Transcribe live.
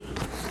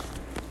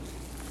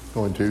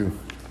Going to.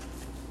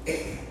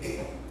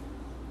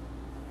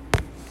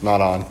 Not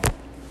on.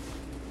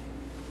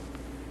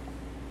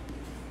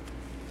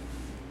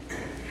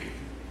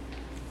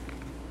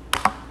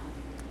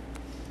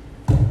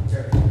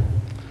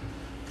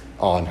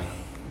 On.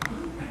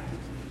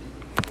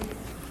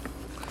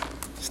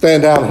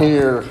 Stand down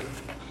here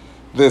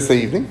this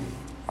evening.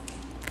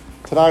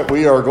 Tonight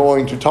we are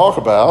going to talk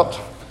about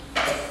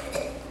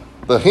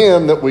the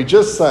hymn that we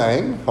just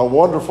sang, A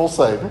Wonderful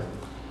Savior.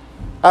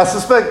 I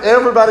suspect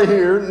everybody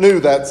here knew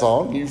that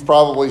song. You've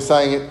probably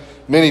sang it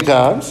many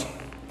times.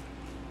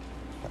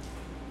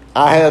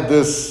 I had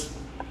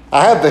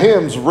the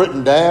hymns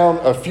written down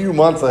a few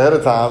months ahead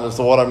of time as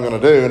to what I'm going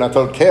to do, and I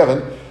told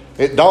Kevin,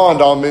 it dawned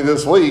on me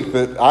this week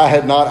that I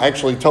had not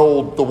actually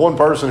told the one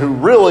person who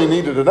really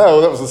needed to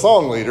know, that was the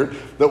song leader,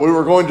 that we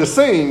were going to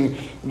sing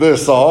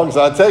this song.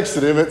 So I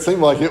texted him. It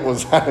seemed like it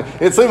was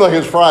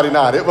Friday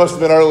night. It must have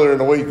been earlier in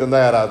the week than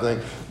that, I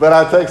think. But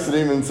I texted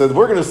him and said,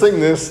 we're going to sing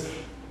this.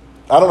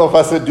 I don't know if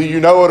I said, do you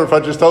know it, or if I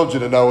just told you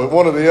to know it,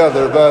 one or the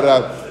other.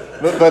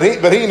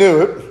 But he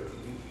knew it.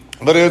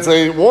 But it's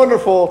a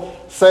wonderful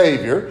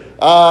Savior.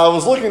 I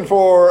was looking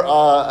for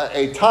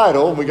a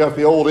title. We got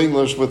the Old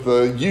English with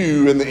the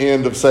U in the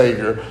end of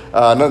Savior.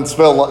 Not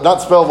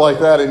spelled like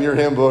that in your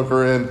hymn book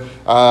or in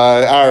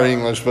our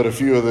English, but a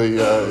few of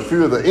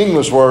the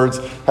English words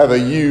have a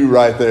U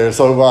right there.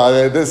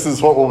 So this is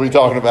what we'll be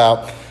talking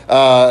about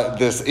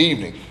this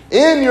evening.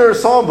 In your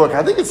psalm book,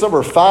 I think it's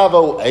number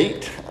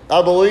 508,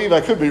 I believe.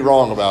 I could be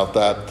wrong about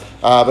that.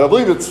 But I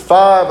believe it's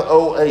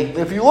 508.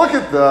 If you look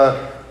at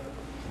the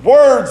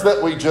words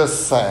that we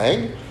just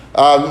sang,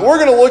 we're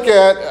going to look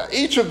at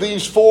each of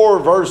these four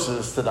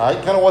verses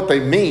tonight, kind of what they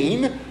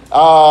mean,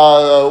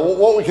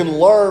 what we can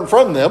learn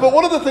from them. But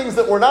one of the things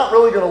that we're not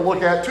really going to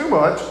look at too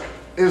much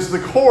is the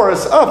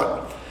chorus of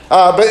it.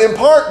 But in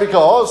part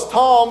because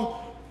Tom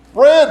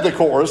read the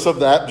chorus of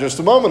that just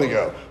a moment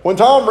ago. When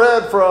Tom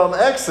read from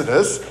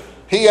Exodus,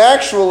 he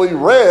actually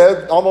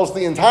read almost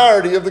the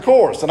entirety of the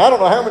chorus. And I don't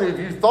know how many of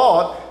you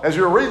thought, as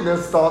you were reading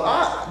this,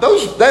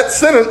 that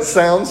sentence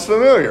sounds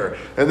familiar.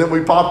 And then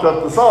we popped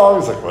up the song.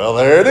 It's like, well,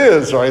 there it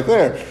is right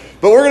there.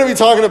 But we're going to be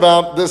talking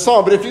about this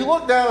song. But if you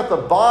look down at the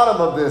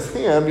bottom of this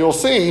hymn, you'll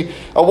see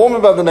a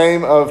woman by the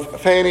name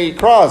of Fanny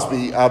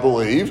Crosby, I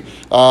believe,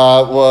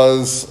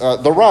 was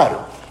the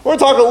writer. We're going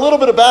to talk a little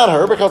bit about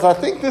her because I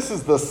think this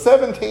is the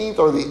 17th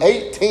or the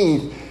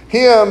 18th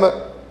hymn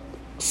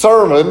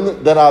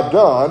sermon that I've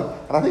done,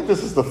 and I think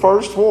this is the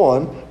first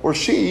one where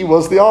she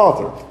was the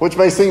author, which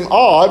may seem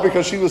odd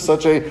because she was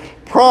such a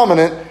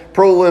prominent,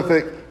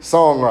 prolific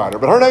songwriter.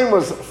 But her name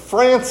was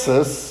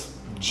Frances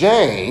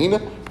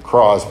Jane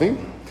Crosby.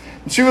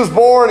 She was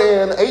born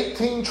in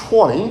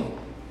 1820,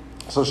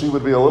 so she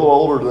would be a little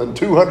older than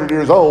 200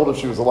 years old if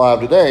she was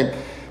alive today,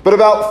 but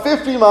about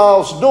 50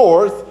 miles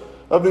north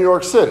of New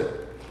York City.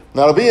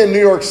 Now, it'll be in New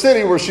York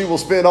City where she will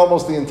spend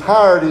almost the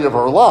entirety of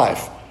her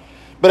life.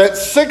 But at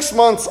 6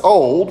 months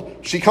old,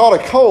 she caught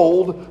a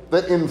cold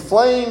that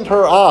inflamed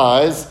her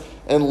eyes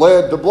and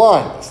led to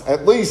blindness.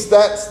 At least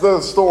that's the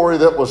story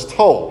that was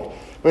told.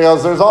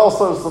 Because there's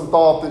also some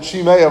thought that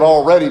she may have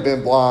already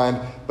been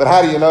blind, but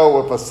how do you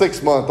know if a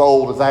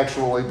 6-month-old is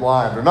actually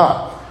blind or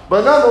not?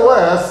 But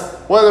nonetheless,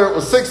 whether it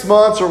was 6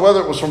 months or whether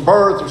it was from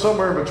birth or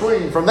somewhere in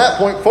between, from that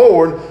point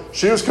forward,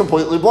 she was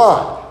completely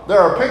blind. There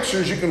are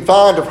pictures you can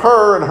find of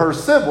her and her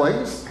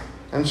siblings,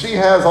 and she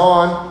has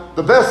on,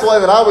 the best way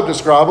that I would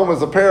describe them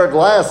is a pair of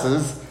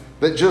glasses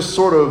that just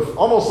sort of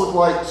almost look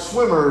like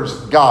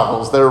swimmer's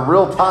goggles. They're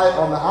real tight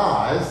on the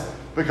eyes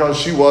because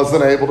she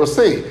wasn't able to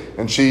see.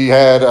 And she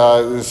had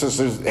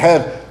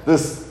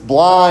this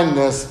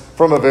blindness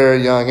from a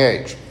very young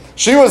age.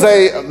 She was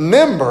a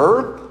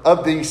member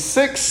of the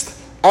 6th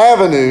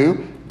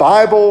Avenue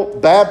Bible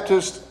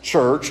Baptist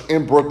Church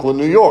in Brooklyn,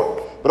 New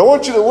York. But I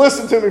want you to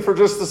listen to me for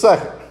just a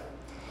second,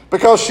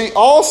 because she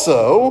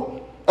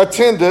also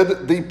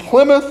attended the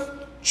Plymouth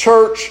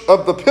Church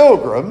of the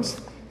Pilgrims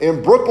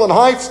in Brooklyn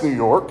Heights, New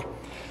York.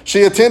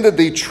 She attended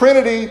the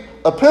Trinity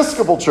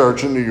Episcopal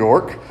Church in New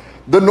York,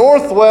 the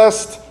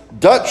Northwest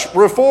Dutch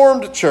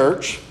Reformed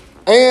Church,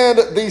 and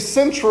the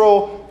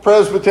Central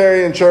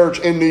Presbyterian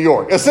Church in New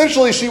York.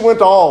 Essentially, she went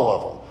to all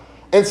of them.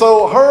 And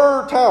so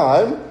her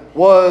time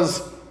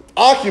was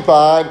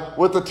occupied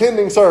with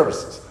attending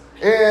services.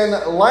 In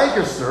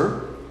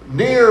Lancaster,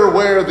 near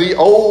where the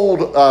old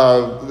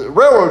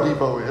railroad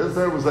depot is,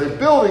 there was a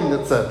building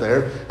that sat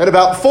there, and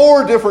about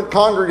 4 different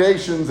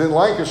congregations in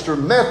Lancaster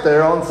met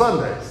there on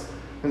Sundays.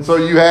 And so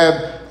you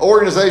had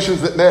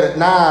organizations that met at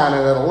 9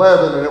 and at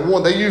 11 and at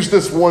 1. They used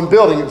this one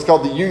building. It's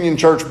called the Union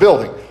Church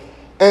Building.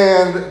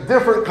 And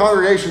different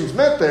congregations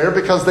met there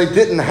because they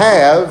didn't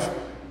have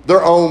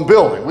their own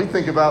building. We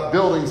think about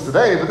buildings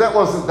today, but that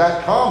wasn't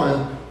that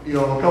common, a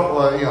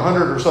couple of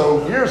 100 or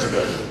so years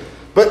ago.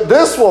 But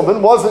this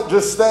woman wasn't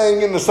just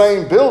staying in the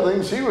same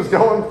building. She was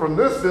going from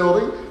this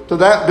building to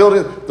that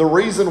building. The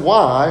reason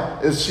why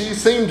is she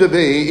seemed to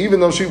be, even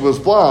though she was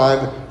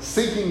blind,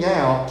 seeking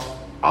out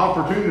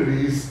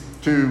opportunities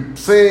to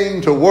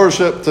sing, to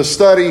worship, to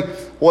study,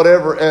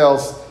 whatever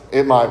else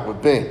it might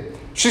would be.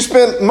 She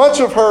spent much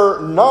of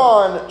her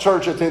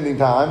non-church attending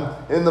time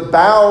in the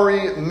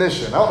Bowery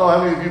Mission. I don't know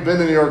how many of you have been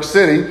to New York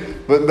City,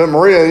 but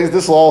Maria,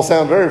 this will all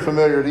sound very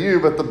familiar to you,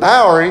 but the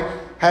Bowery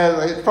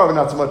it's probably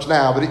not so much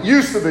now, but it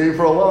used to be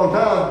for a long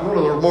time one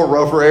of the more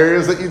rougher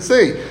areas that you'd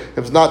see. It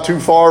was not too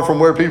far from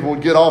where people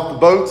would get off the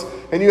boats,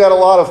 and you had a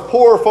lot of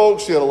poor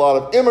folks, you had a lot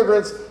of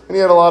immigrants, and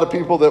you had a lot of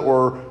people that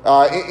were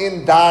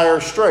in dire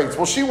straits.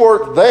 Well, she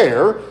worked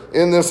there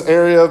in this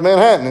area of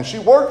Manhattan, and she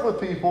worked with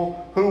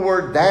people who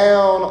were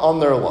down on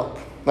their luck.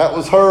 That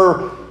was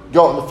her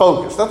going to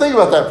focus. Now think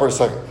about that for a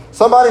second.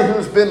 Somebody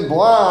who's been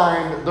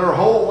blind their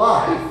whole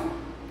life,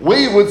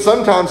 we would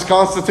sometimes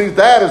constitute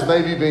that as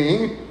maybe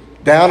being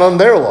down on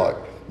their luck.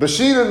 But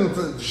she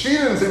didn't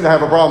seem to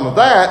have a problem with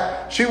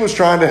that. She was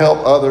trying to help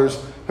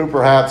others who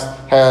perhaps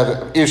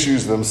had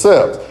issues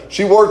themselves.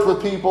 She worked with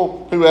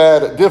people who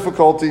had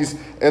difficulties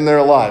in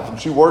their life,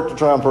 and she worked to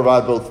try and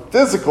provide both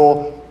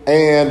physical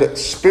and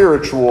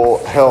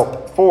spiritual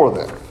help for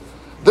them.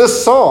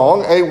 This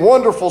song, A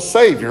Wonderful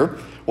Savior,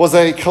 was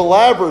a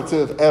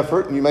collaborative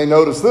effort, and you may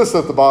notice this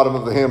at the bottom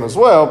of the hymn as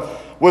well,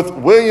 with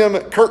William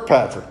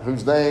Kirkpatrick,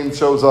 whose name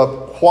shows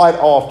up quite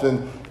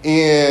often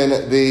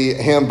in the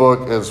hymn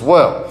book as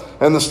well.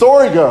 And the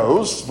story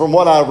goes, from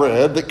what I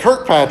read, that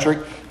Kirkpatrick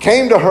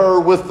came to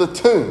her with the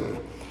tune.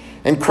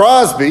 And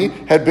Crosby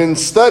had been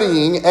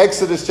studying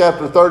Exodus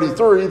chapter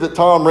 33 that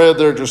Tom read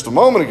there just a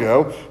moment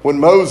ago, when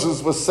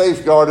Moses was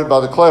safeguarded by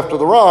the cleft of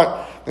the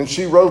rock, and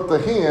she wrote the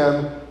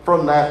hymn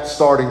from that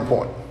starting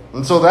point.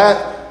 And so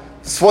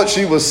that's what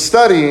she was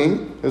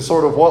studying, is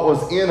sort of what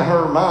was in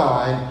her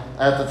mind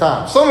at the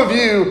time. Some of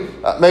you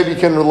maybe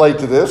can relate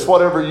to this,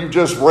 whatever you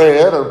just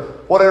read or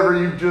whatever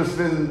you've just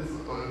been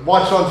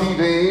watched on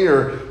TV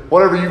or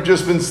whatever you've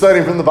just been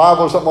studying from the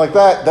Bible or something like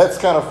that, that's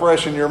kind of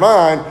fresh in your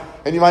mind,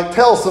 and you might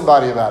tell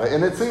somebody about it.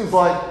 And it seems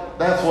like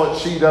that's what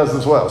she does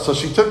as well. So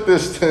she took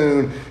this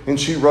tune and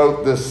she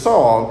wrote this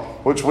song,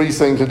 which we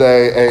sing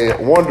today,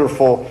 A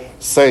Wonderful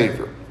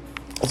Savior.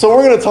 So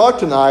we're going to talk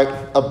tonight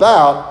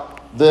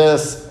about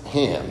this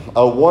hymn,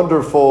 A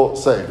Wonderful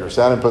Savior.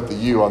 See, I didn't put the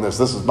U on this.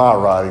 This is my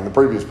writing. The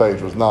previous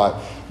page was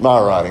not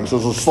my writing. So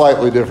it's a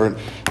slightly different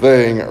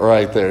thing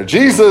right there.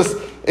 Jesus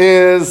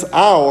is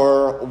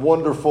our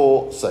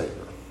wonderful Savior.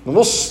 And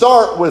we'll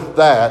start with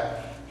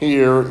that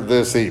here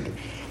this evening.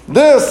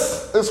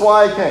 This is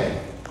why I came.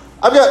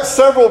 I've got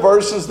several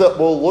verses that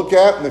we'll look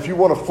at, and if you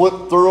want to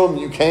flip through them,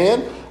 you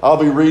can. I'll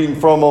be reading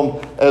from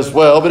them as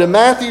well. But in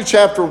Matthew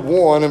chapter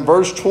 1 and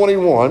verse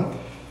 21,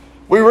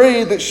 we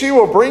read that she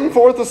will bring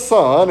forth a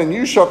son, and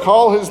you shall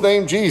call his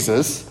name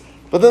Jesus.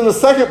 But then the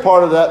second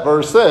part of that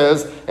verse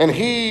says, and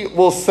he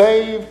will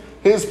save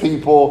his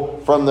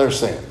people from their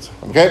sins.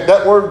 Okay,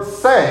 that word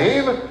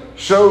save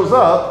shows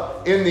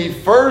up in the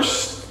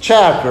first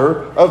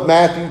chapter of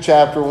Matthew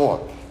chapter 1.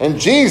 And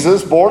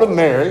Jesus, born of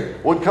Mary,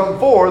 would come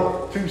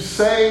forth to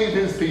save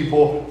his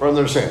people from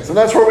their sins. And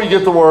that's where we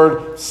get the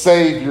word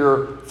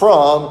Savior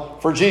from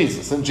for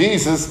Jesus. And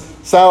Jesus'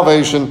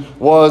 salvation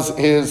was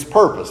his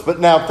purpose. But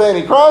now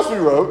Fanny Crosby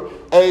wrote,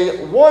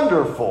 A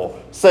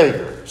Wonderful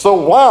Savior. So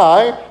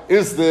why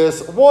is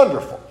this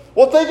wonderful?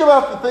 Well, think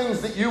about the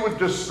things that you would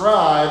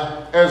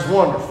describe as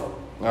wonderful.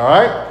 All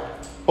right?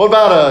 What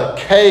about a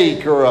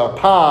cake or a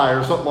pie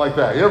or something like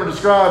that? You ever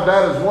describe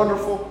that as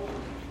wonderful?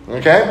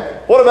 Okay?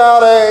 What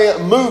about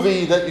a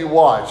movie that you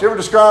watch? You ever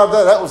describe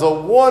that? That was a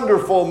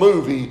wonderful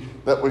movie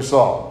that we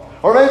saw.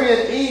 Or maybe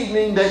an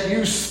evening that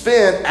you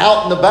spent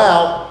out and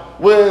about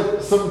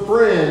with some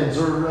friends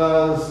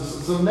or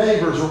some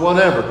neighbors or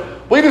whatever.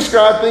 We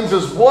describe things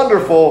as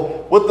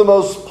wonderful with the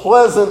most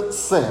pleasant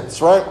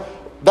sense, right?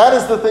 That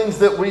is the things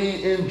that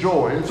we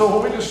enjoy. And so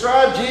when we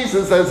describe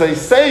Jesus as a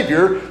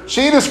Savior,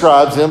 she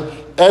describes him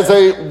as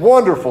a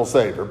wonderful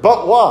Savior.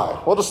 But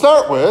why? Well, to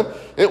start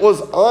with, it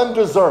was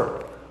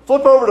undeserved.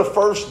 Flip over to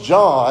 1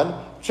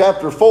 John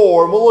chapter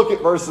 4, and we'll look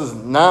at verses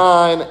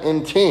 9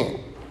 and 10.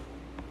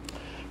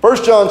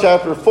 1 John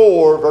chapter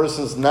 4,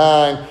 verses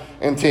 9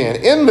 and 10.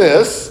 In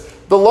this,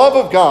 the love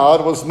of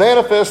God was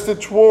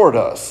manifested toward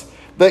us,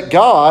 that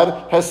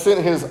God has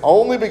sent his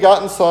only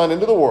begotten Son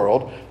into the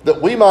world,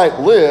 that we might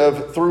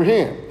live through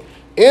him.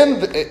 In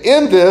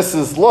this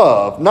is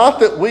love, not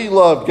that we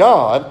loved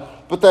God,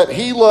 but that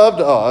he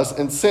loved us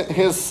and sent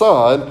his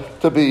Son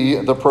to be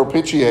the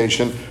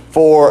propitiation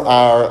for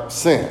our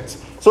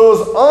sins. So it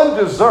was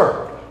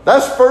undeserved.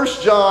 That's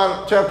 1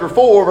 John chapter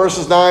 4,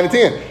 verses 9 and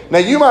 10. Now,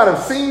 you might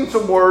have seen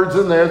some words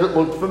in there that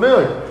look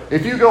familiar.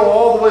 If you go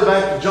all the way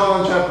back to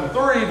John chapter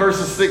 3,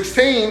 verses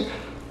 16,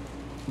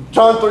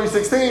 John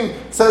 3:16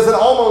 says an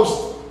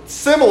almost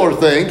similar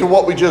thing to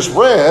what we just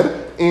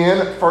read in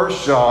 1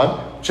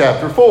 John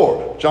chapter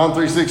 4. John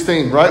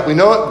 3:16, right? We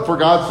know it. For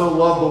God so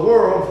loved the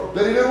world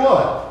that he did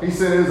what? He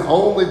sent his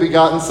only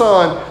begotten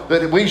Son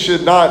that we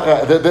should not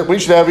that we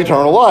should have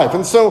eternal life.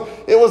 And so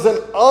it was an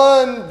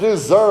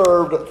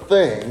undeserved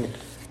thing.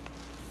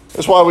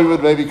 That's why we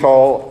would maybe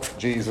call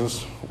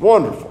Jesus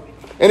wonderful.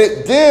 And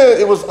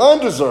it was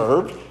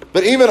undeserved,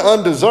 but even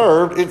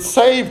undeserved, it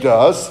saved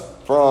us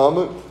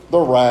from the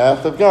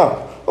wrath of God.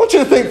 I want you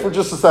to think for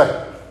just a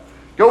second.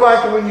 Go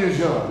back to when you was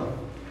young.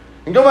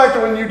 And go back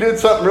to when you did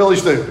something really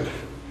stupid.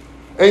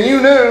 And you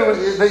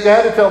knew that you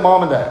had to tell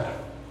mom and dad.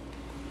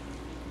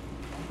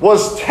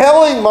 Was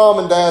telling mom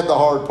and dad the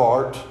hard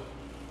part?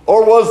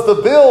 Or was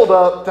the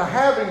build-up to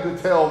having to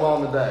tell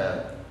mom and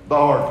dad the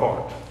hard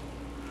part?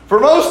 For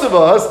most of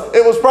us,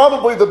 it was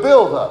probably the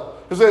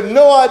build-up. Because we had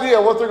no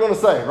idea what they're going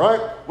to say, right?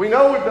 We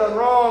know we've done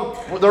wrong.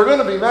 They're going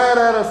to be mad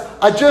at us.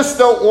 I just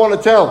don't want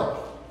to tell them.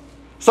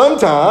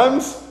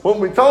 Sometimes, when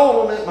we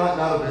told them, it might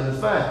not have been as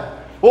bad.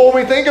 Well,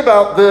 when we think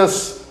about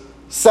this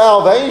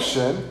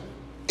salvation,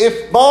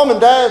 if mom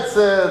and dad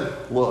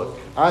said, look,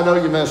 I know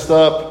you messed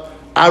up.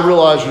 I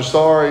realize you're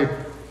sorry.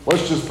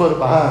 Let's just put it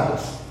behind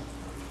us.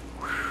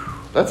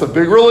 That's a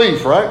big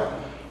relief, right?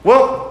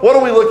 Well, what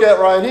do we look at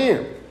right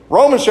here?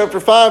 Romans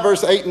chapter 5,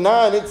 verse 8 and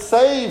 9, it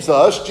saves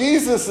us.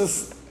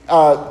 Jesus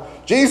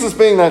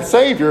being that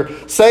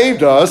Savior,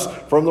 saved us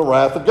from the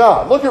wrath of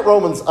God. Look at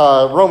Romans 8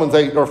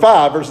 or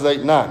 5, verses 8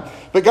 and 9.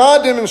 But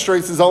God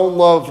demonstrates his own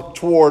love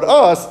toward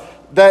us,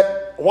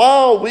 that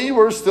while we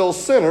were still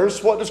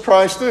sinners, what does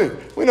Christ do?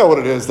 We know what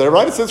it is there,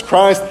 right? It says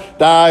Christ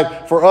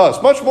died for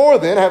us. Much more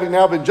then, having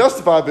now been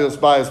justified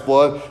by his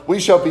blood, we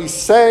shall be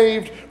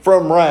saved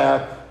from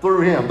wrath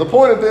through him. The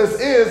point of this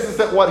is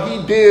that what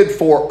he did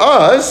for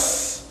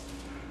us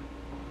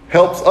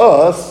helps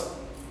us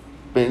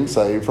being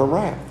saved from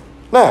wrath.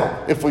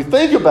 Now, if we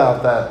think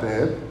about that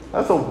then,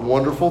 that's a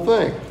wonderful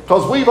thing.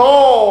 Because we've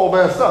all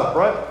messed up,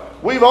 right?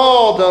 We've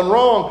all done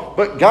wrong.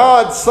 But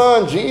God's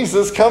Son,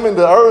 Jesus, coming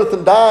to earth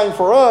and dying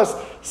for us,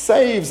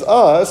 saves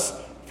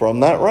us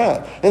from that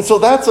wrath. And so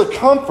that's a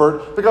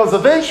comfort, because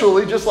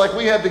eventually, just like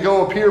we had to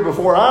go appear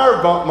before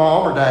our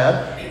mom or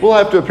dad, we'll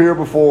have to appear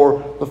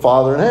before the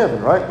Father in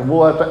heaven, right? And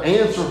we'll have to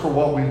answer for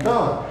what we've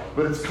done.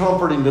 But it's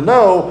comforting to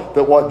know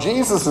that what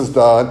Jesus has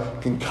done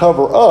can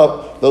cover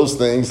up those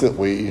things that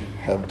we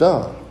have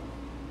done.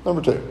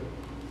 Number 2,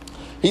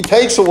 he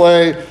takes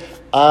away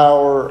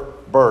our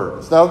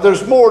burdens. Now,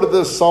 there's more to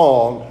this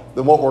song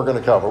than what we're going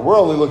to cover. We're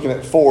only looking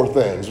at 4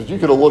 things, but you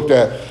could have looked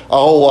at a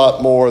whole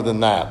lot more than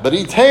that. But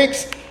he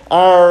takes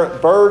our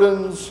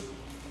burdens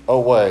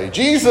away.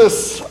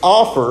 Jesus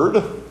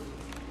offered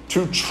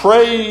to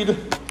trade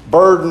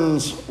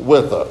burdens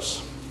with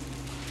us.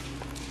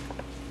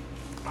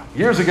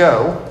 Years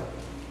ago,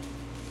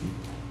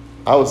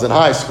 I was in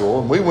high school,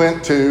 and we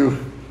went to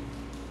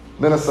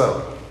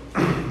Minnesota.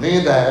 Me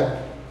and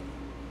Dad,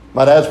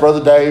 my dad's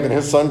brother Dave and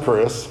his son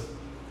Chris,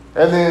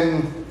 and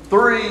then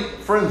 3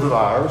 friends of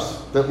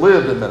ours that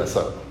lived in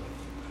Minnesota.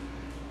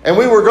 And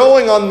we were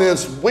going on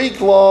this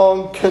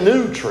week-long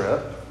canoe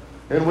trip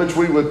in which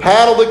we would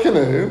paddle the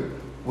canoe,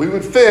 we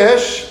would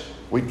fish,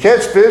 we'd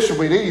catch fish and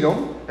we'd eat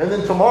them, and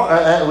then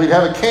tomorrow we'd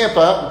have a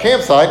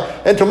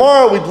campsite, and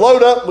tomorrow we'd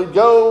load up, we'd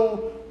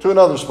go to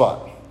another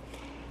spot.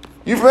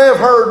 You may have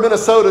heard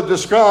Minnesota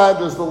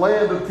described as the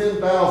land of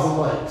 10,000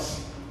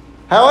 lakes.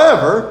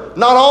 However,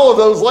 not all of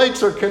those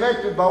lakes are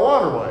connected by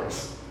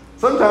waterways.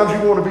 Sometimes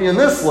you want to be in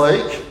this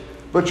lake,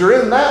 but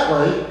you're in that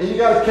lake, and you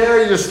got to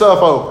carry your stuff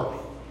over.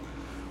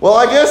 Well,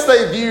 I guess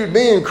they viewed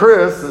me and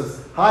Chris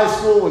as high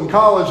school and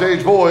college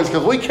age boys,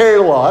 because we carried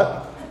a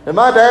lot. And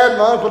my dad and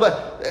my uncle,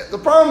 the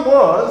problem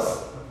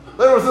was,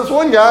 there was this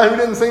one guy who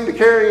didn't seem to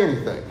carry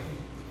anything.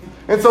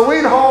 And so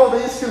we'd haul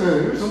these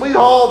canoes, and we'd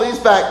haul these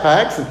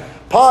backpacks, and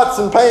pots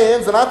and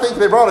pans, and I think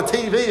they brought a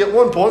TV at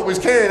one point. We was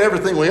carrying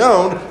everything we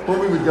owned when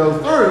we would go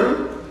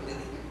through.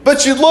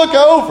 But you'd look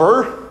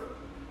over,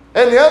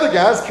 and the other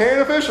guy's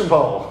carrying a fishing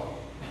pole.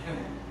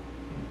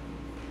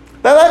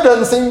 Now that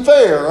doesn't seem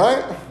fair,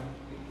 right?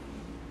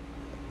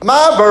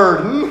 My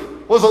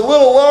burden was a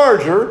little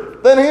larger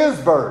than his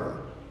burden.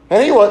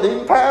 And he wasn't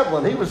even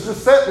paddling. He was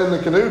just sitting in the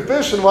canoe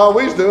fishing while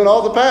we was doing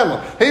all the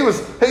paddling. He was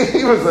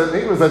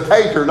a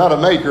taker, not a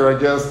maker, I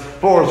guess,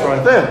 for us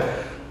right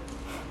then.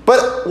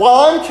 But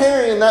while I'm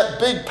carrying that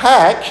big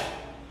pack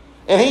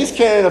and he's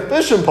carrying a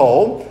fishing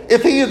pole,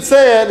 if he had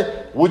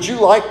said, would you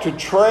like to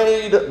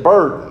trade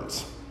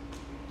burdens?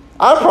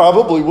 I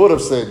probably would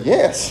have said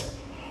yes.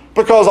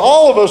 Because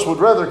all of us would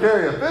rather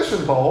carry a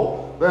fishing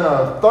pole than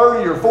a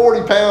 30 or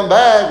 40 pound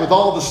bag with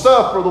all the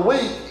stuff for the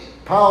week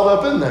piled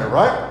up in there,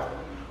 right?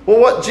 Well,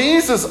 what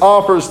Jesus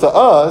offers to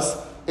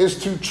us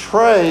is to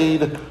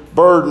trade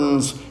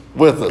burdens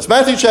with us.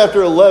 Matthew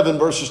chapter 11,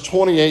 verses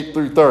 28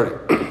 through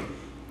 30.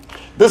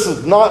 This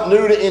is not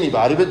new to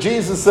anybody, but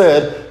Jesus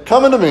said,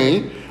 come unto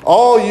me,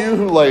 all you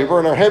who labor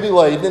and are heavy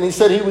laden, and he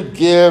said he would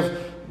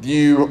give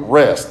you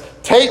rest.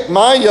 Take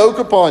my yoke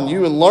upon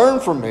you and learn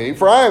from me,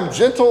 for I am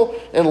gentle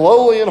and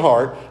lowly in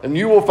heart, and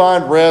you will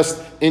find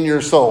rest in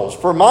your souls.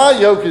 For my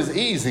yoke is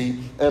easy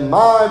and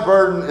my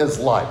burden is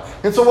light.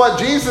 And so what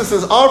Jesus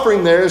is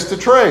offering there is to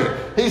trade.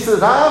 He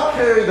says, I'll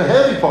carry the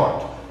heavy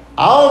part.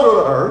 I'll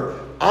go to earth.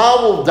 I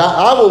will die.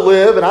 I will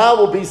live, and I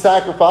will be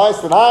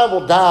sacrificed, and I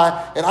will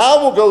die, and I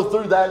will go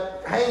through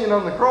that hanging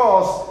on the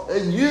cross,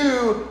 and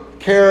you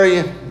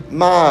carry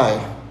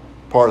my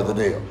part of the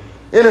deal.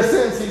 In a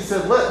sense, he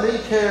said, let me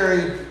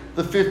carry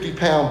the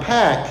 50-pound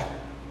pack.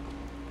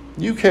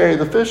 You carry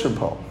the fishing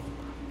pole.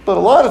 But a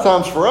lot of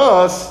times for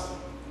us,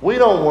 we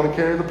don't want to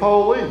carry the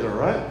pole either,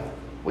 right?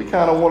 We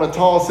kind of want to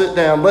toss it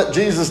down. Let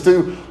Jesus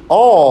do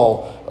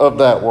all of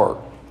that work.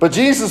 But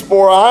Jesus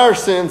bore our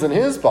sins in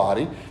his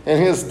body,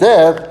 and his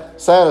death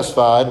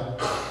satisfied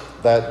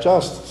that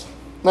justice.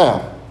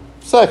 Now,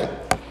 second,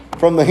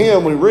 from the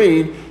hymn we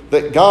read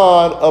that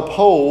God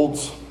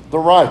upholds the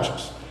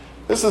righteous.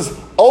 This is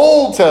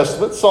Old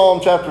Testament,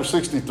 Psalm chapter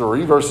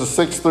 63, verses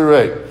 6 through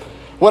 8.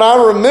 When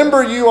I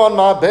remember you on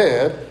my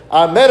bed,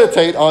 I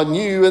meditate on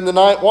you in the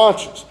night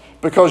watches,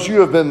 because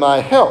you have been my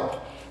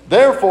help.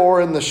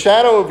 Therefore, in the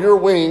shadow of your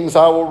wings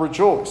I will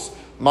rejoice.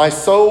 My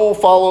soul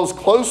follows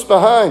close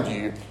behind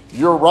you.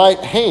 Your right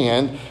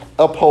hand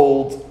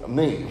upholds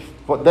me.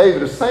 What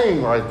David is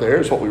saying right there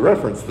is what we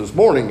referenced this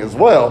morning as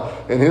well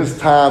in his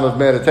time of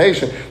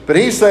meditation. But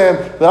he's saying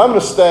that I'm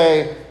going to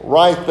stay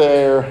right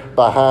there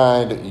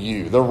behind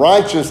you. The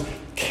righteous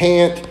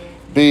can't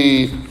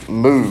be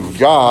moved.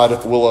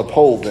 God will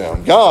uphold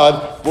them.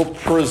 God will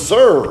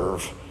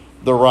preserve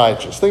the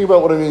righteous. Think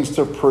about what it means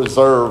to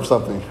preserve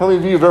something. How many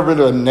of you have ever been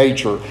to a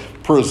nature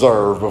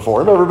preserve before?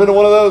 Have you ever been to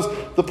one of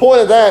those? The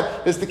point of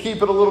that is to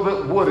keep it a little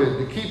bit wooded,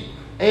 to keep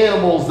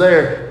animals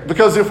there.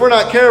 Because if we're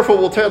not careful,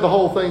 we'll tear the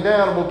whole thing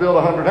down and we'll build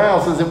 100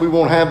 houses and we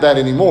won't have that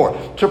anymore.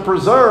 To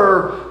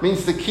preserve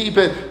means to keep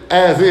it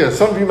as is.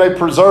 Some of you may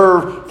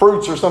preserve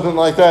fruits or something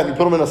like that, and you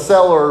put them in a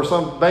cellar or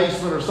some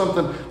basement or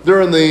something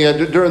during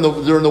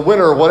the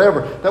winter or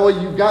whatever. That way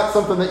you've got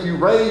something that you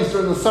raise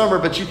during the summer,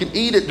 but you can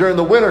eat it during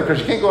the winter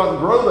because you can't go out and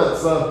grow that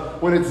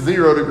stuff when it's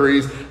 0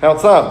 degrees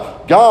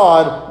outside.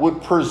 God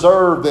would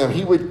preserve them.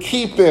 He would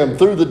keep them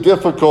through the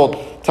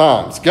difficult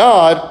times.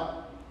 God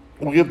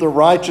will give the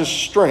righteous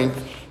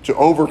strength to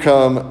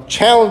overcome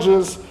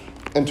challenges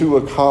and to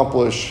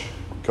accomplish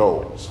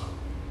goals.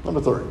 Number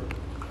 3,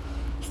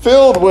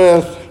 filled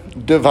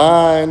with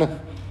divine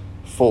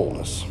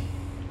fullness.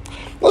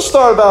 Let's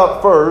start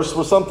about first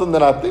with something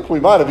that I think we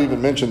might have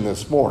even mentioned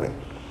this morning.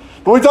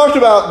 But we talked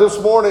about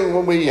this morning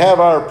when we have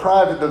our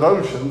private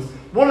devotions,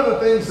 one of the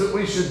things that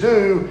we should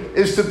do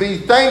is to be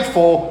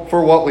thankful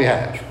for what we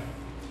have.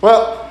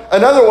 Well,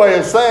 another way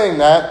of saying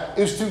that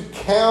is to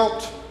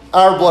count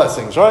our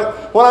blessings, right?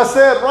 When I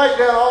said write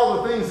down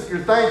all the things that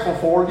you're thankful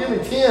for, give me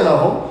 10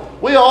 of them,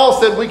 we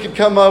all said we could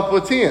come up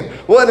with 10.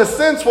 Well, in a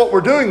sense, what we're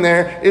doing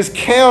there is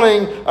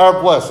counting our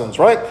blessings,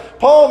 right?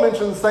 Paul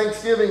mentions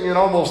Thanksgiving in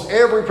almost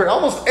every prayer.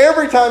 Almost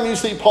every time you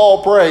see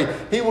Paul pray,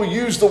 he will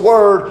use the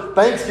word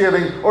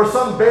Thanksgiving or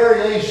some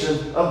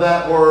variation of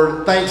that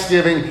word,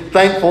 Thanksgiving,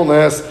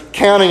 thankfulness,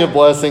 counting of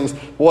blessings,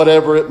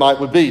 whatever it might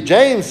would be.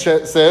 James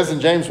says in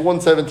James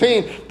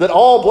 1:17 that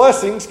all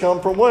blessings come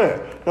from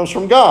where? It comes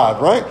from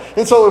God, right?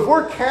 And so if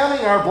we're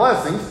counting our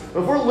blessings,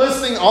 if we're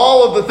listing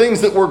all of the things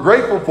that we're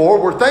grateful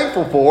for, we're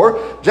thankful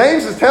for,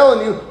 James is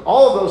telling you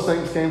all of those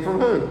things came from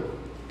who?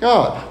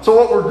 God. So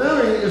what we're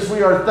doing is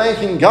we are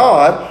thanking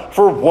God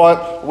for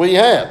what we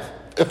have.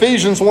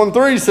 Ephesians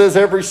 1:3 says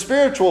every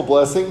spiritual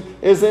blessing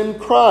is in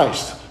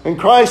Christ. In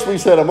Christ, we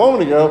said a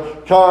moment ago,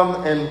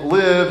 come and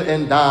live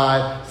and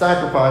die,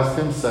 sacrificed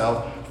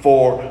himself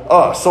for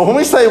us. So when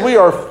we say we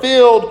are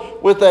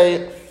filled with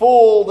a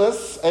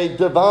fullness, a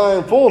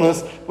divine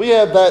fullness, we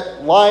have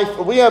that life,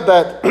 we have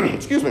that,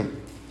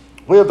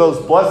 we have those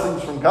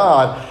blessings from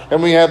God,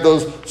 and we have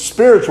those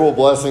spiritual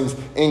blessings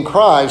in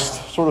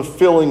Christ sort of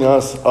filling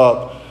us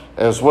up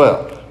as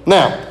well.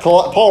 Now,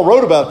 Paul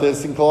wrote about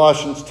this in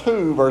Colossians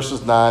 2,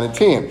 verses 9 and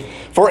 10.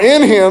 For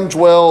in him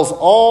dwells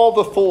all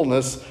the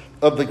fullness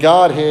of the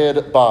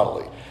Godhead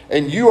bodily,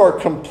 and you are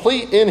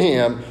complete in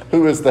him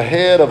who is the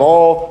head of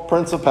all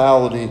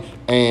principality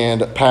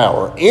and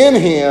power. In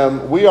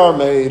him we are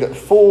made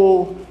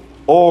full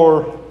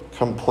or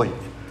complete.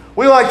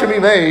 We like to be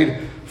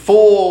made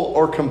full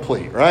or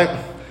complete, right?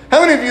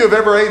 How many of you have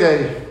ever ate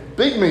a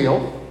big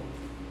meal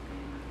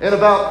and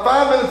about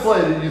 5 minutes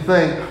later you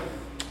think,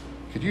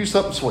 could use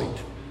something sweet?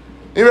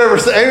 You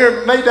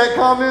ever made that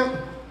comment?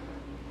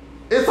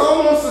 It's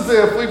almost as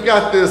if we've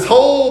got this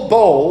whole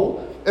bowl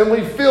and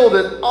we filled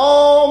it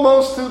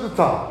almost to the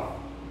top.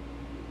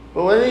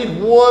 But we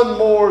need one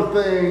more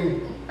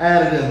thing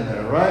added in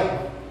there,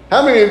 right?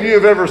 How many of you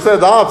have ever said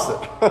the opposite?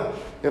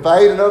 If I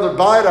ate another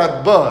bite,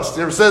 I'd bust.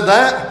 You ever said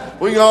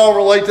that? We can all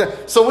relate to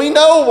that. So we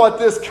know what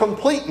this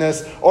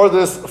completeness or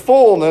this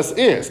fullness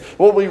is.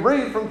 Well, we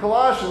read from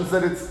Colossians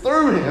that it's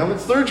through him,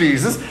 it's through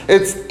Jesus,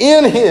 it's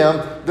in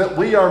him that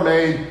we are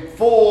made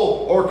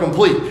full or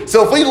complete.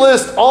 So if we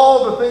list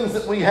all the things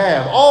that we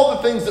have, all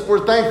the things that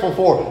we're thankful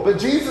for, but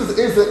Jesus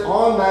isn't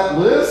on that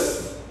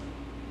list,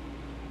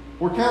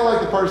 we're kind of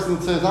like the person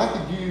that says, I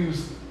could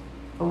use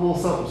a little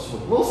something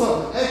sweet, a little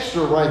something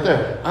extra right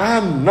there.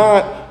 I'm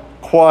not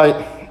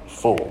quite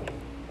full.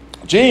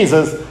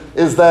 Jesus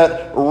is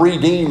that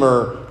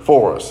Redeemer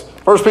for us.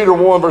 1 Peter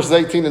 1, verses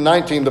 18 and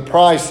 19, the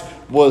price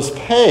was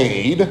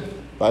paid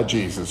by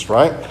Jesus,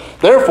 right?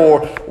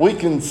 Therefore, we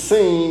can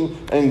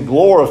sing and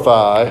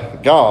glorify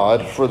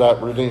God for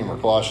that Redeemer.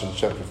 Colossians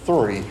chapter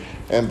 3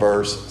 and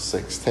verse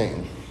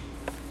 16.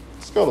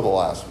 Let's go to the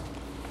last one.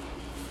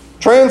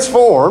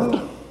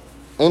 Transformed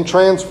and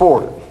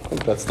transported. I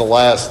think that's the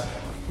last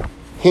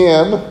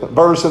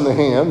verse in the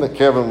hymn that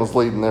Kevin was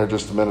leading there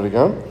just a minute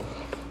ago.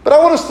 But I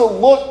want us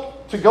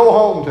to go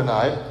home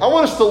tonight. I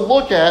want us to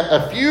look at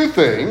a few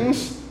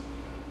things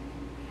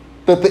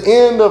that the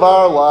end of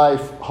our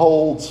life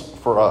holds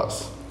for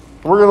us.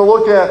 We're going to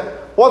look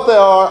at what they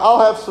are. I'll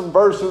have some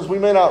verses. We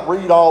may not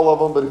read all of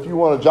them, but if you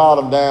want to jot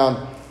them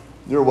down,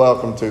 you're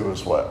welcome to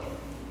as well.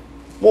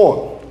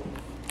 1,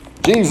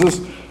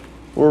 Jesus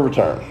will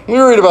return. We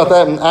read about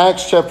that in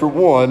Acts chapter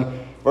 1,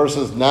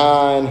 verses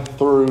 9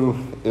 through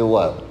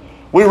 11.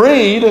 We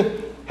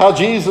read how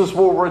Jesus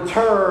will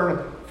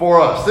return for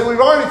us. Then we've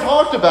already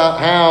talked about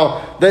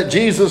how that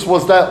Jesus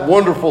was that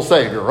wonderful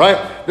Savior,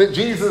 right? That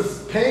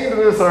Jesus came to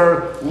this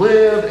earth,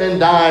 lived, and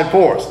died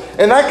for us.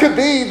 And that could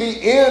be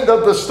the end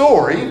of the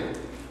story,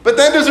 but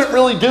that doesn't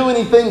really do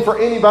anything for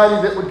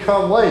anybody that would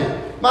come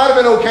later. Might have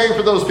been okay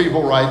for those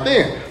people right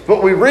then.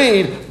 But we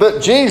read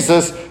that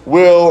Jesus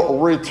will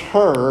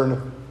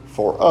return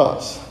for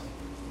us.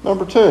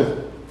 Number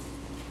 2,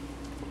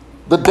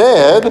 the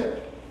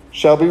dead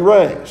shall be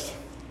raised.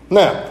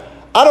 Now,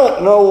 I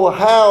don't know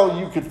how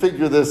you could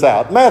figure this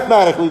out.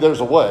 Mathematically, there's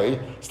a way.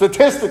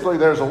 Statistically,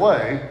 there's a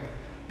way.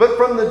 But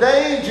from the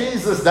day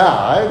Jesus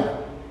died,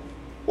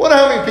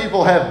 how many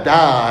people have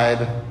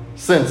died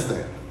since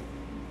then?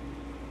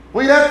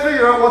 Well, you'd have to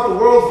figure out what the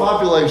world's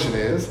population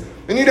is.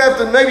 And you'd have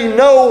to maybe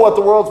know what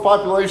the world's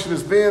population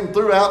has been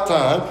throughout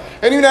time.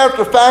 And you'd have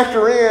to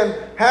factor in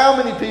how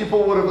many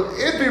people would have...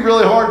 It'd be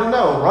really hard to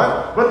know,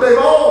 right? But they've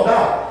all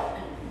died.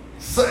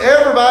 So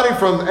everybody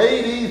from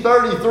AD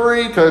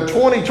 33 to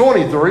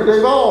 2023,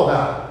 they've all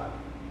died.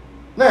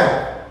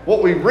 Now,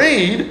 what we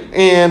read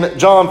in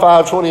John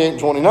 5, 28 and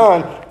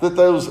 29, that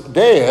those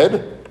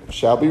dead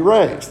shall be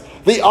raised.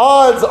 The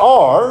odds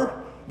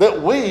are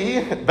that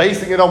we,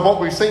 basing it on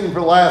what we've seen for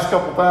the last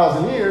couple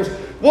thousand years,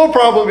 will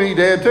probably be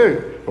dead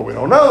too. But we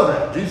don't know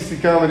that. Jesus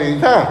could come at any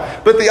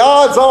time. But the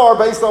odds are,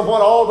 based on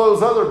what all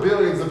those other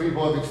billions of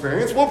people have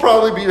experienced, we'll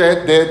probably be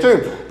dead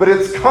too. But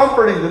it's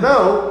comforting to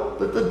know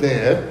that the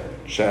dead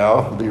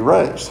shall be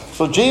raised.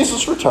 So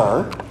Jesus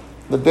returned,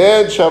 the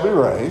dead shall be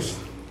raised,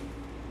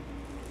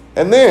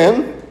 and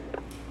then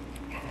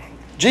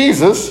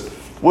Jesus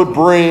would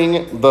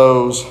bring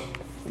those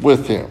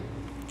with him.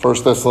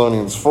 1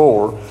 Thessalonians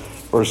 4,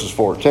 verses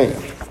 14.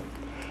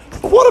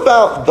 But what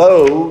about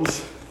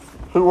those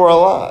who are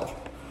alive?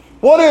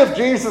 What if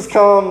Jesus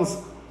comes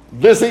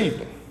this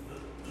evening?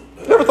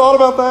 You ever thought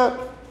about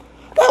that?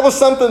 That was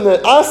something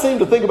that I seemed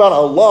to think about a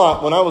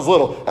lot when I was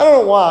little. I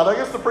don't know why, but I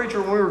guess the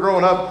preacher when we were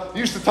growing up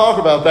used to talk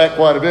about that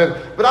quite a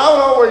bit. But I would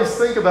always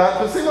think about it,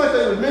 because it seemed like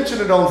they would mention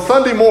it on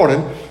Sunday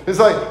morning. It's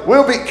like,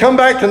 come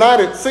back tonight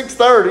at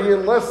 6:30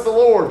 unless the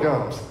Lord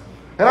comes.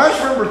 And I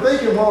just remember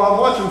thinking while I'm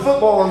watching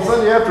football on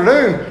Sunday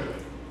afternoon,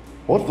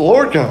 what if the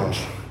Lord comes?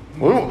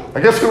 Well, I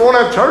guess we won't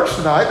have church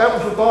tonight. That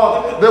was the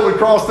thought that would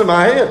cross in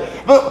my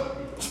head. But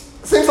it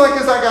seems like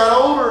as I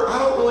got older, I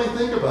don't really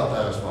think about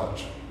that as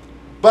much.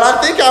 But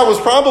I think I was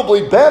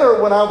probably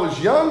better when I was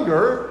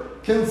younger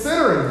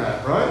considering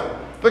that, right?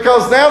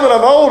 Because now that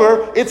I'm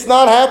older, it's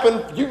not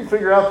happened. You can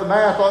figure out the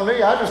math on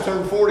me. I just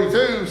turned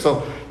 42,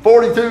 so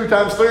 42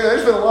 times 3.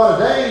 There's been a lot of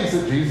days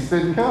that Jesus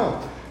didn't come.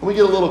 And we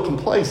get a little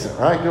complacent,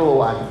 right? Get a little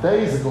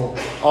lackadaisical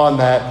on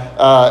that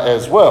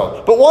as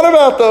well. But what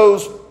about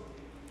those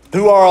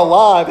who are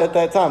alive at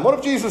that time? What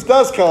if Jesus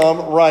does come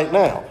right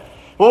now?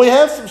 Well, we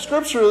have some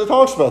scripture that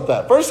talks about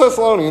that. 1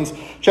 Thessalonians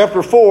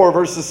chapter 4,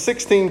 verses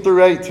 16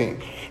 through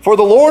 18. For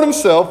the Lord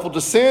himself will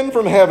descend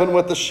from heaven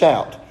with a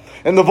shout,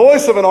 and the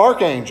voice of an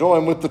archangel,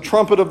 and with the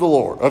trumpet of the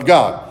Lord, of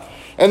God.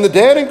 And the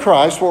dead in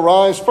Christ will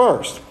rise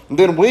first. And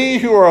then we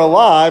who are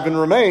alive and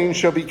remain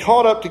shall be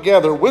caught up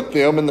together with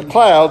them in the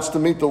clouds to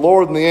meet the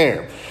Lord in the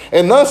air.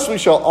 And thus we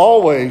shall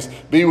always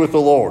be with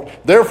the Lord.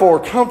 Therefore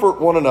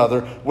comfort one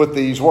another with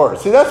these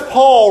words. See, that's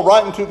Paul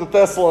writing to the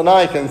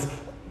Thessalonians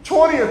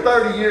 20 or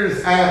 30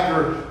 years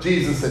after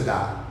Jesus had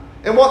died.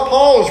 And what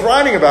Paul is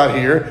writing about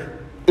here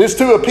is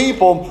to a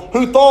people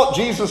who thought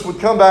Jesus would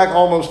come back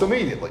almost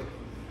immediately.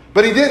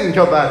 But he didn't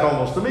come back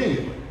almost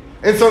immediately.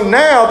 And so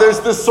now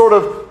there's this sort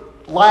of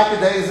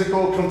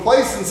lackadaisical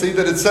complacency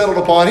that had settled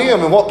upon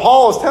him. And what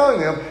Paul is telling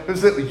them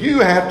is that you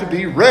have to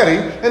be ready,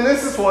 and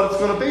this is what it's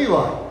going to be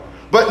like.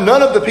 But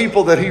none of the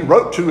people that he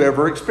wrote to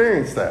ever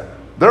experienced that.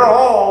 They're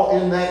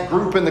all in that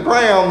group in the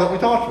ground that we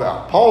talked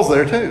about. Paul's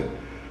there too.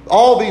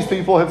 All these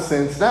people have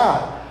since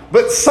died.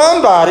 But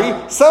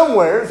somebody,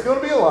 somewhere, is going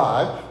to be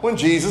alive when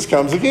Jesus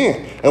comes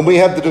again. And we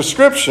have the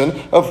description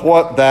of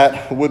what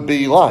that would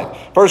be like.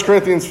 1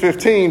 Corinthians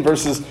 15,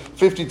 verses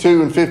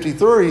 52 and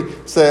 53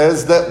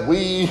 says that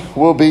we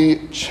will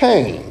be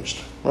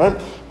changed. Right?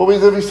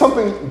 There'll be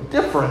something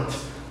different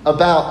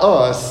about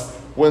us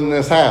when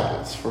this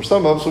happens. For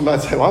some of us, we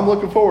might say, well, I'm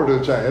looking forward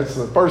to a change. It's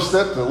the first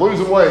step to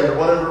losing weight or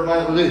whatever it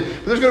might be.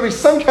 But there's going to be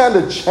some kind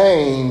of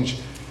change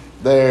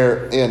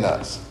there in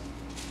us.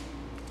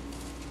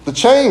 The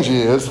change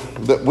is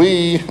that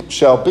we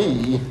shall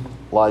be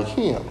like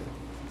him.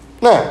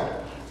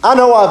 Now, I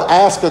know I've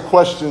asked a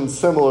question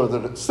similar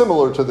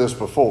to this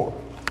before.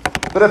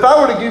 But if I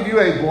were to give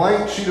you a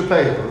blank sheet of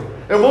paper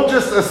and we'll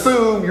just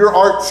assume your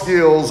art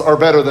skills are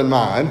better than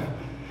mine.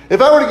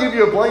 If I were to give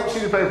you a blank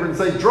sheet of paper and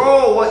say,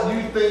 draw what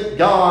you think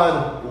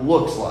God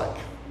looks like,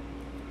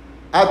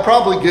 I'd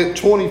probably get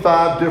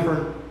 25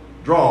 different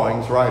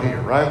drawings right here,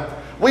 right?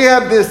 We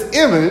have this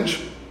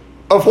image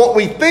of what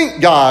we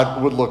think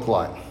God would look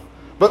like.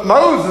 But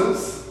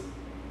Moses,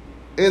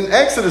 in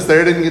Exodus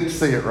there, didn't get to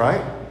see it,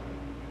 right?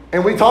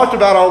 And we talked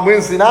about on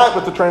Wednesday night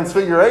with the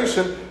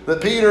Transfiguration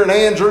that Peter and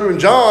Andrew and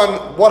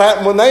John, what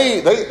happened when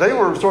they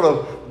were sort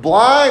of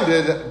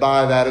blinded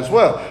by that as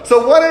well.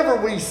 So whatever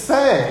we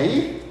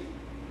say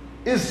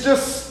is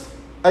just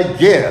a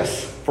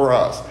guess for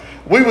us.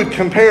 We would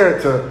compare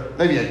it to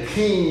maybe a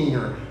king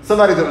or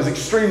somebody that was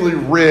extremely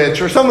rich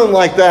or something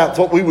like that. That's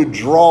what we would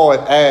draw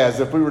it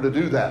as if we were to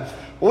do that.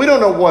 Well, we don't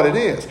know what it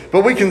is.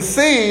 But we can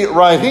see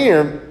right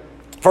here,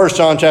 1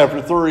 John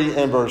chapter 3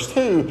 and verse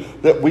 2,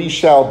 that we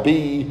shall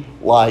be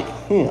like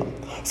him.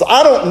 So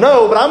I don't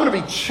know, but I'm going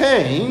to be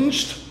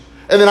changed,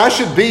 and then I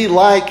should be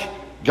like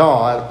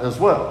God as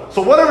well.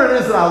 So whatever it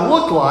is that I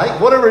look like,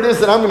 whatever it is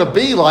that I'm going to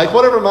be like,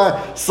 whatever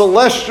my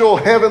celestial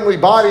heavenly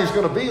body is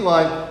going to be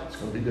like, it's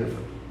going to be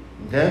different.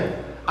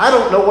 Okay? I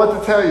don't know what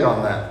to tell you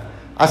on that.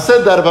 I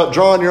said that about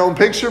drawing your own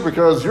picture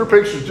because your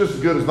picture is just as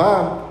good as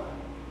mine.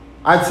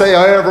 I'd say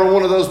every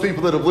one of those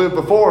people that have lived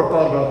before have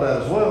thought about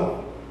that as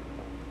well.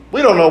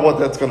 We don't know what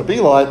that's going to be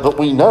like, but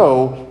we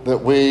know that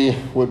we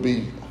would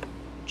be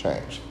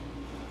changed.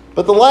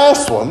 But the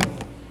last one,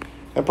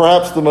 and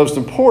perhaps the most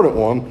important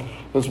one,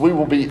 is we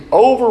will be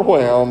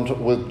overwhelmed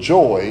with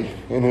joy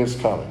in his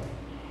coming.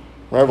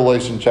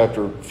 Revelation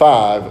chapter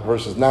 5,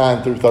 verses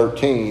 9 through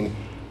 13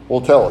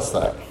 will tell us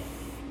that.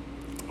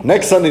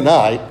 Next Sunday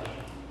night,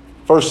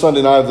 first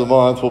Sunday night of the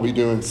month, we'll be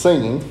doing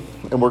singing,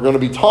 and we're going to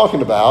be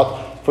talking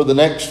about, for the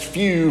next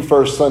few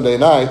first Sunday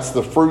nights,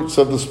 the fruits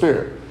of the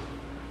Spirit.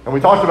 And we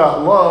talked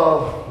about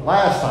love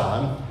last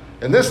time,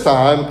 and this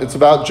time it's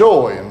about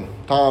joy. And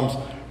Tom's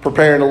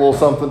preparing a little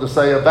something to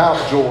say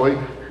about joy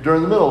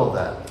during the middle of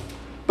that.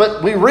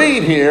 But we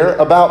read here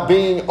about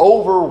being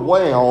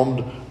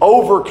overwhelmed,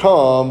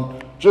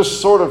 overcome,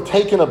 just sort of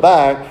taken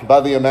aback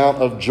by the amount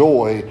of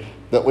joy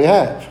that we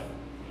have.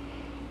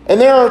 And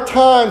there are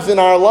times in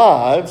our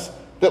lives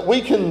that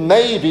we can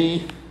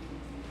maybe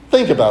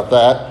think about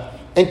that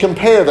and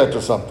compare that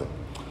to something.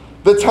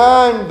 The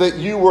time that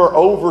you were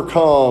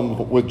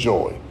overcome with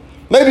joy.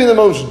 Maybe the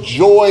most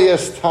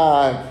joyous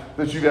time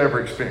that you've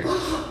ever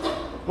experienced.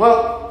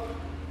 Well,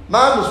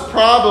 mine was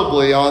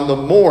probably on the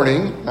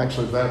morning,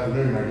 actually it was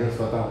afternoon, I guess,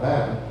 by the time it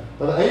happened,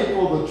 of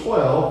April the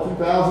 12th,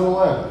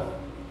 2011. And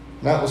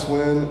that was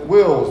when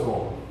Will was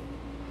born.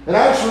 And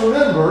I actually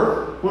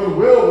remember when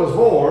Will was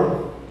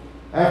born,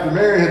 after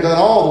Mary had done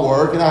all the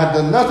work and I had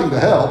done nothing to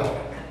help,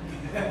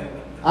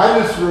 I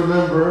just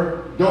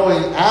remember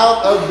going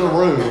out of the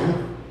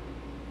room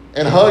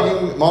and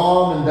hugging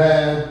Mom and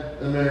Dad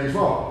and Mary's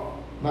mom.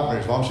 Not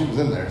Mary's mom, she was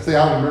in there. See,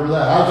 I don't remember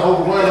that. I was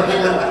overwhelmed.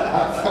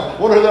 I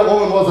wonder who that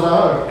woman was that I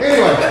hugged.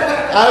 Anyway,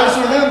 I just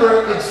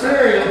remember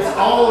experience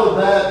all of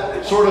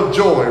that sort of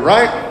joy,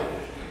 right?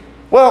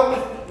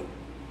 Well,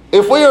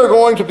 if we are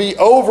going to be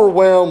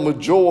overwhelmed with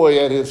joy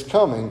at his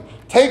coming,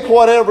 take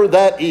whatever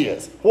that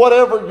is,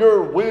 whatever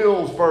your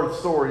Will's birth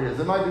story is.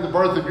 It might be the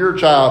birth of your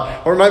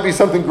child, or it might be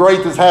something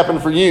great that's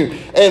happened for you,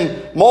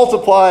 and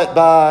multiply it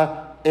by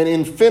an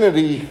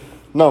infinity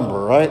number,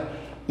 right?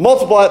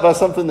 Multiply it by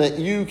something that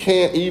you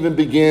can't even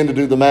begin to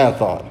do the math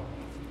on.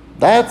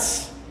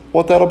 That's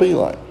what that'll be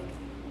like.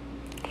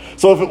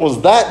 So if it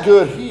was that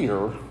good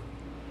here,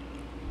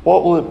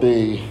 what will it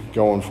be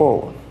going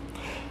forward?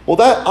 Well,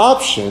 that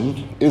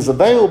option is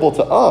available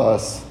to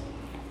us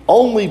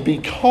only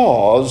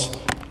because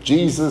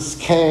Jesus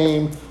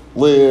came,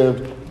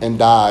 lived, and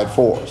died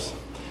for us.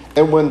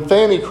 And when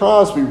Fanny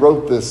Crosby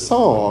wrote this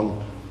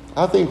song,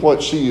 I think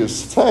what she is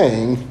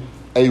saying,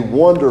 a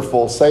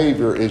wonderful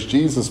Savior is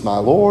Jesus my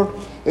Lord,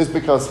 is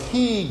because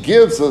he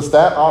gives us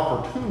that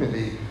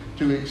opportunity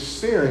to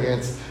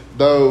experience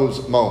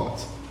those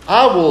moments.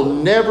 I will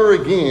never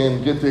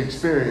again get to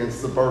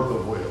experience the birth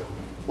of Will.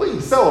 We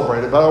can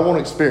celebrate it, but I won't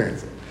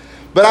experience it.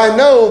 But I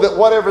know that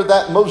whatever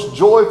that most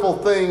joyful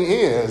thing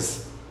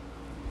is,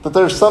 that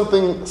there's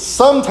something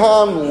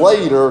sometime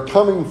later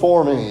coming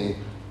for me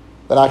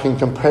that I can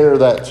compare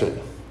that to.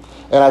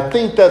 And I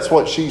think that's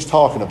what she's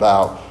talking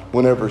about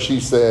whenever she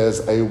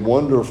says, a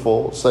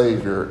wonderful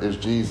Savior is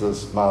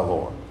Jesus my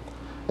Lord.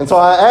 And so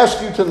I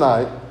ask you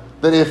tonight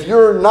that if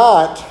you're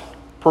not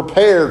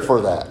prepared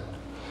for that,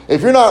 if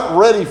you're not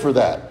ready for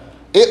that,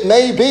 it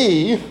may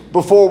be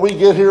before we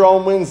get here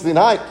on Wednesday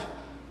night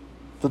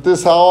that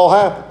this all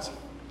happens.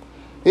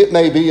 It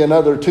may be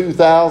another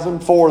 2,000,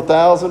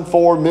 4,000,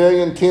 4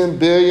 million, 10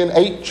 billion,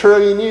 8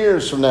 trillion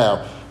years from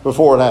now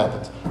before it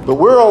happens. But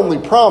we're only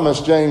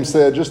promised, James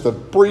said, just a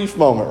brief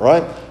moment,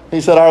 right? He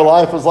said our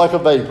life is like a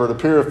vapor. It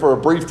appears for a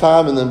brief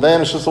time and then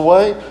vanishes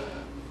away.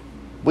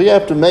 We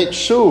have to make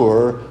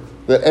sure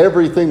that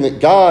everything that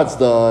God's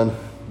done,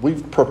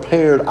 we've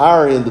prepared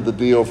our end of the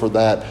deal for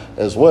that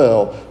as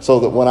well, so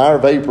that when our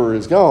vapor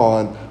is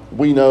gone,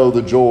 we know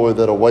the joy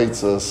that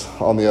awaits us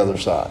on the other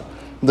side.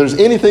 If there's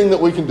anything that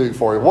we can do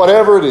for you,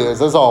 whatever it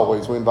is, as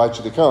always, we invite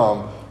you to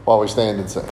come while we stand and sing.